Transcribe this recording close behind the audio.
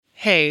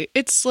Hey,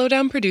 it's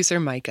Slowdown producer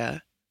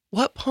Micah.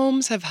 What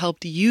poems have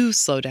helped you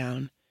slow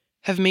down,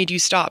 have made you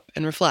stop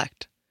and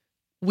reflect?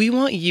 We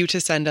want you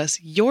to send us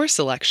your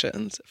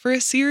selections for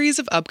a series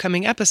of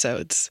upcoming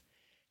episodes.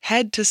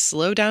 Head to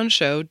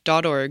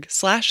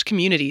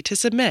slowdownshow.org/community to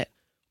submit,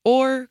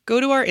 or go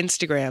to our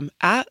Instagram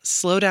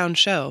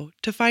 @slowdownshow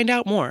to find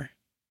out more.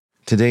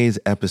 Today's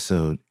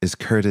episode is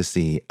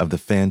courtesy of the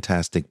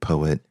fantastic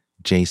poet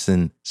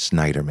Jason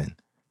Schneiderman.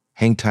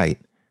 Hang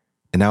tight,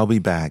 and I'll be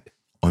back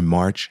on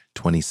March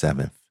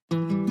 27th.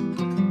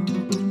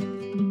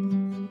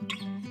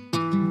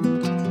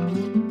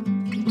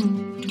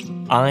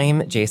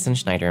 I'm Jason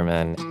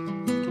Schneiderman,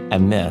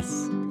 and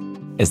this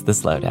is The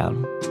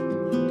Slowdown.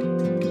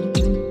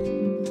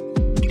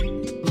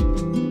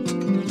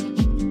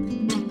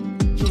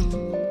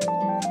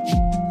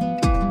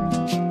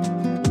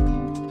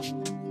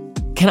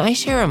 Can I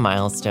share a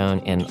milestone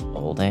in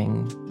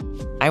olding?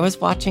 I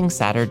was watching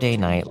Saturday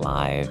Night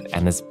Live,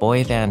 and this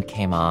boy band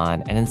came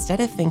on, and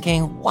instead of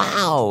thinking,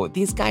 wow,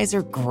 these guys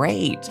are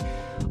great,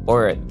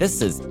 or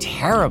this is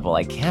terrible,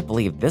 I can't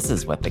believe this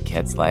is what the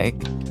kids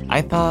like,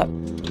 I thought,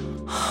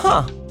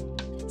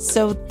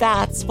 so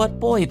that's what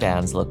boy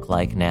bands look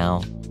like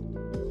now.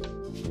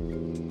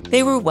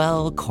 They were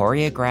well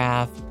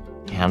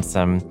choreographed,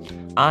 handsome.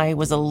 I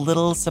was a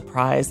little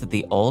surprised that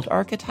the old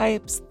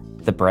archetypes,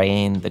 the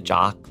brain, the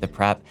jock, the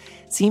prep,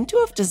 seemed to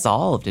have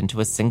dissolved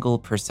into a single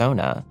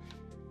persona.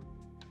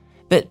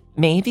 But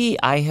maybe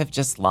I have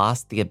just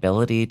lost the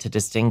ability to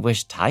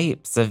distinguish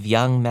types of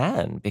young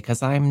men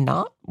because I'm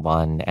not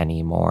one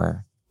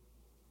anymore.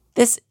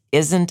 This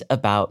isn't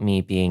about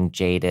me being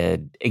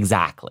jaded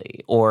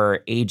exactly, or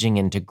aging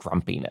into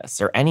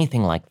grumpiness, or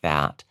anything like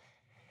that.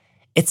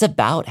 It's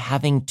about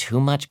having too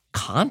much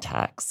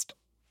context,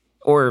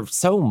 or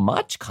so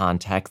much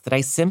context that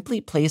I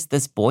simply place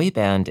this boy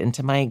band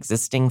into my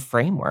existing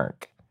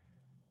framework.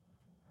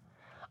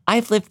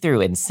 I've lived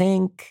through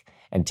NSYNC,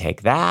 and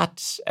Take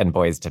That, and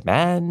Boyz II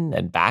Men,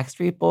 and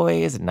Backstreet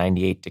Boys, and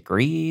 98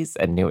 Degrees,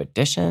 and New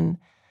Edition.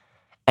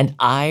 And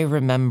I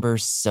remember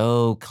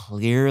so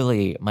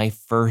clearly my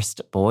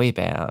first boy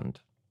band.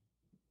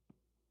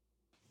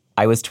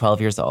 I was 12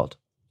 years old.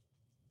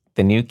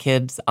 The New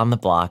Kids on the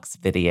Block's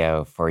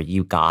video for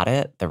You Got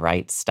It, The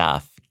Right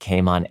Stuff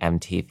came on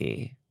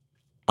MTV.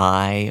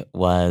 I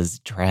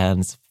was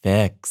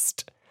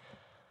transfixed.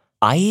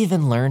 I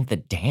even learned the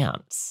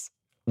dance,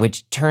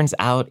 which turns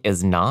out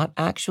is not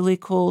actually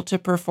cool to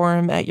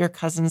perform at your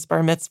cousin's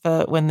bar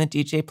mitzvah when the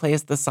DJ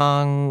plays the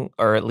song,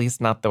 or at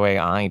least not the way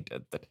I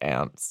did the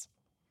dance.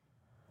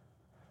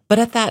 But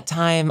at that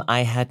time,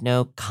 I had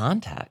no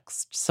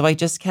context, so I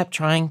just kept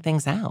trying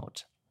things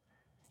out.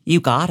 You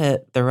Got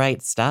It, The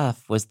Right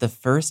Stuff was the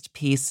first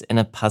piece in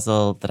a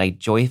puzzle that I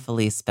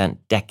joyfully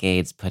spent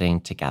decades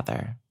putting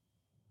together.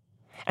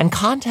 And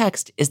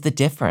context is the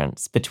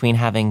difference between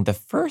having the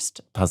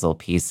first puzzle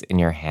piece in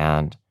your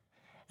hand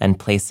and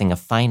placing a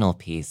final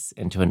piece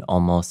into an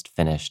almost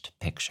finished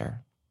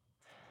picture.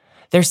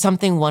 There's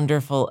something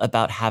wonderful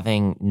about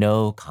having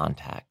no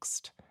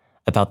context,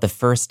 about the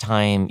first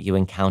time you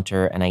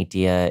encounter an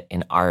idea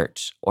in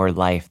art or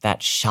life,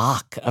 that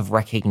shock of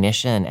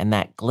recognition and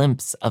that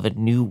glimpse of a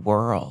new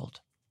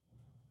world.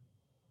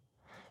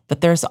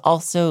 But there's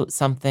also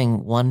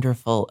something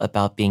wonderful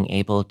about being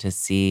able to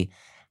see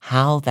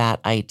how that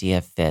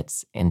idea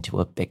fits into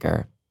a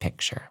bigger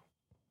picture.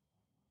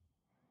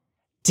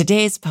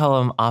 Today's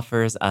poem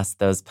offers us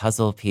those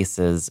puzzle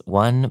pieces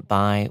one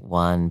by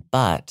one,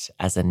 but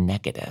as a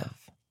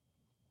negative.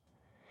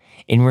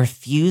 In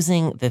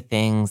refusing the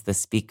things the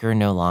speaker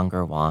no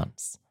longer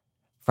wants,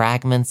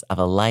 fragments of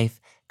a life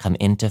come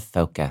into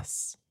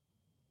focus.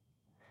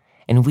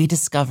 And we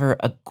discover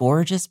a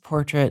gorgeous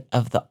portrait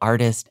of the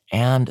artist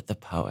and the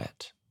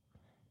poet,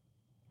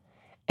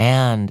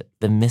 and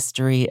the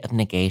mystery of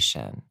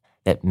negation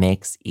that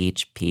makes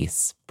each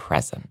piece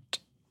present.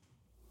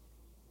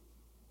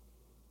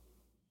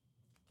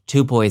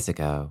 2 Boys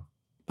Ago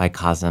by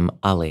Kazim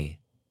Ali,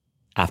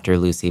 after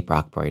Lucy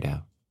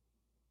Brockboydo.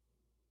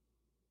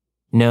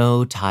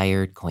 No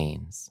tired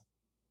queens.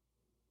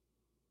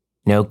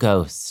 No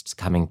ghosts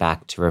coming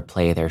back to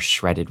replay their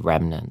shredded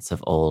remnants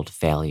of old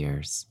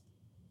failures.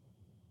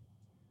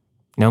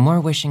 No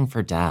more wishing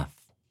for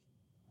death.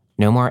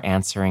 No more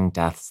answering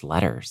death's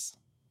letters.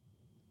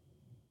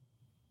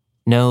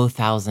 No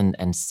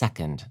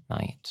 1002nd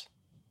night.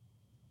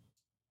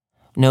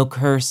 No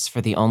curse for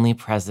the only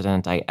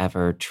president I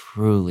ever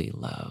truly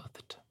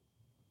loathed.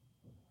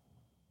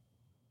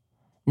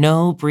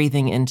 No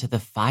breathing into the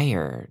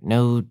fire,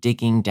 no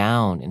digging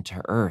down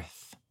into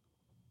earth.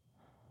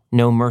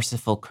 No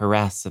merciful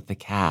caress of the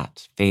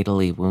cat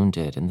fatally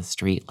wounded in the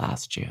street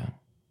last June.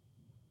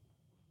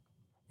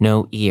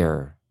 No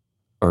ear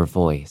or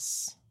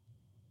voice.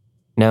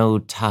 No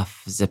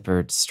tough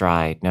zippered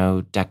stride,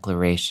 no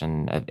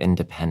declaration of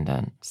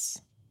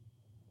independence.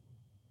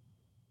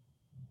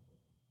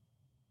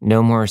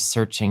 No more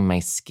searching my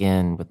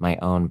skin with my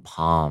own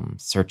palm,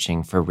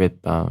 searching for rib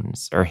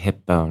bones or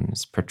hip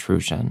bones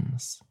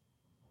protrusions.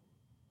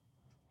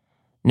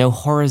 No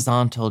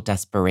horizontal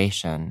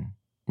desperation,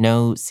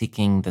 no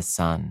seeking the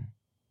sun.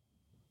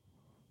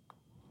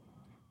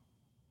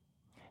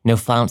 No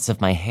flounce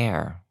of my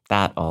hair,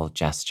 that old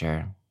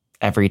gesture,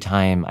 every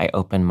time I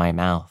open my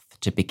mouth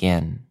to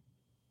begin.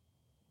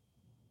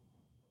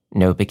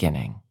 No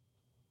beginning.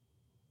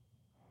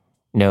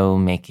 No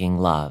making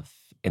love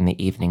in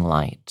the evening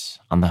light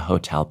on the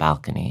hotel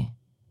balcony.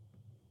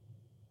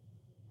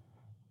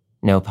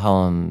 No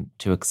poem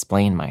to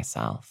explain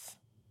myself.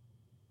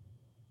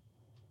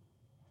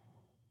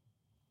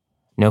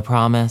 No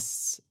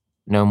promise,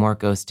 no more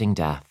ghosting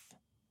death.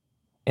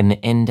 In the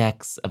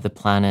index of the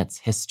planet's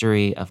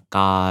history of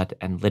God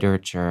and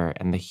literature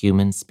and the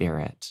human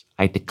spirit,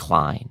 I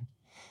decline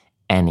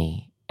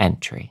any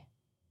entry.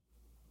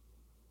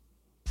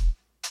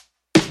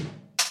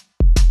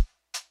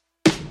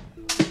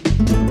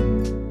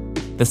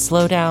 The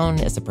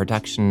Slowdown is a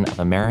production of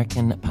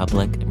American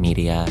Public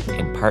Media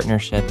in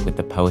partnership with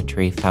the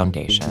Poetry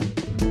Foundation.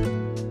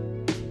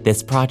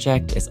 This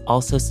project is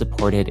also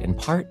supported in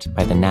part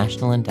by the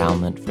National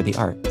Endowment for the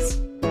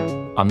Arts,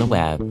 on the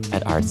web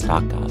at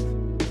arts.gov.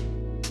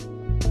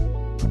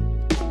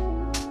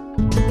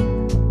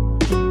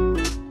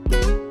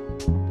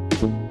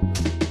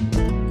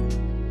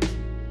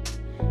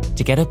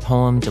 To get a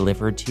poem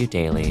delivered to you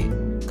daily,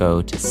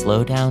 go to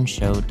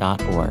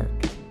slowdownshow.org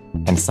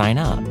and sign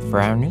up for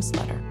our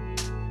newsletter.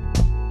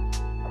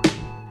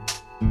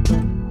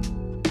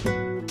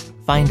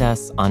 Find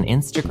us on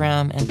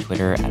Instagram and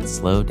Twitter at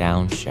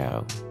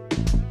slowdownshow.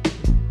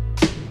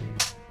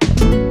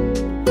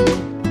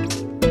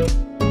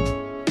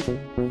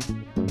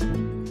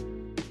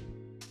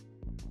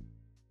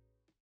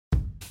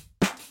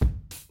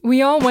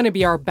 We all want to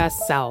be our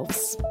best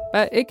selves,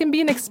 but it can be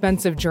an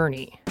expensive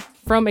journey.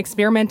 From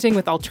experimenting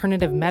with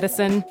alternative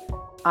medicine,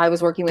 I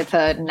was working with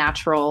a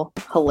natural,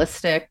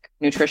 holistic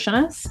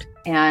nutritionist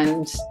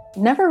and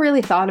never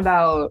really thought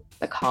about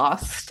the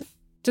cost.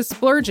 To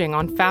splurging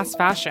on fast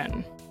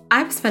fashion.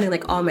 I was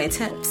spending all my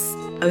tips.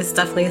 I was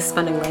definitely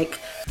spending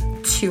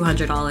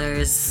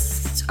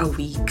 $200 a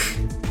week.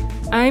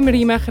 I'm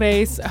Rima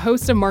Reis,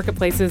 host of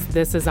Marketplace's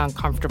This Is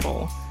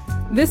Uncomfortable.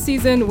 This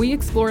season, we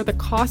explore the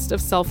cost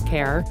of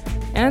self-care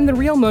and the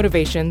real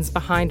motivations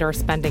behind our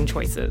spending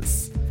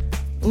choices.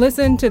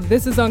 Listen to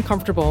This Is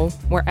Uncomfortable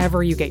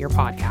wherever you get your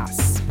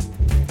podcasts.